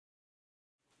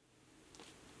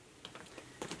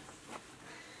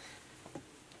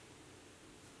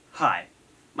Hi,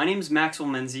 my name is Maxwell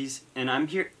Menzies, and I'm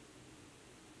here...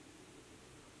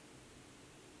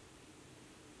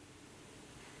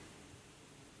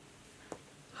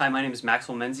 Hi, my name is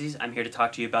Maxwell Menzies. I'm here to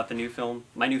talk to you about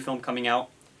my new film coming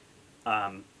out.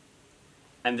 And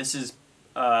this is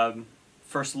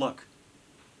First Look.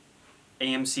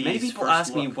 AMC's Many people First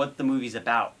ask me Look. what the movie's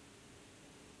about.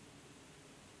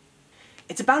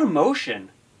 It's about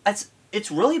emotion. It's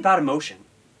really about emotion.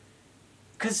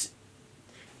 Because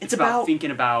it's about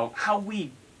thinking about how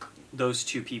those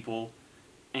two people,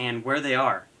 and where they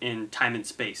are in time and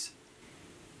space.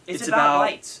 it's about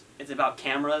lights, it's about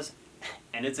cameras,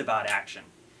 and it's about action.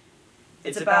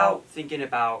 It's about thinking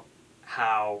about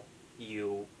how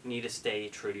you need to stay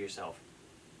true to yourself.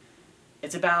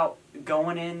 It's about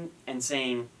going in and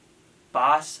saying,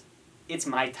 boss, it's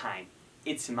my time.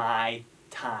 It's my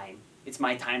time. It's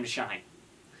my time to shine.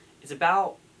 It's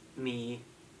about me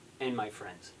and my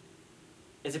friends.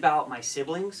 It's about my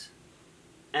siblings,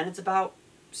 and it's about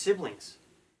siblings.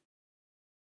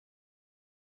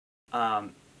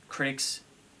 Critics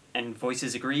and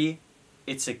voices agree,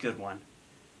 it's a good one.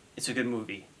 It's a good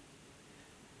movie.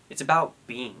 It's about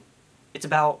being. It's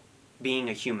about being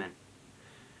a human.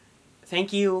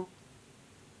 Thank you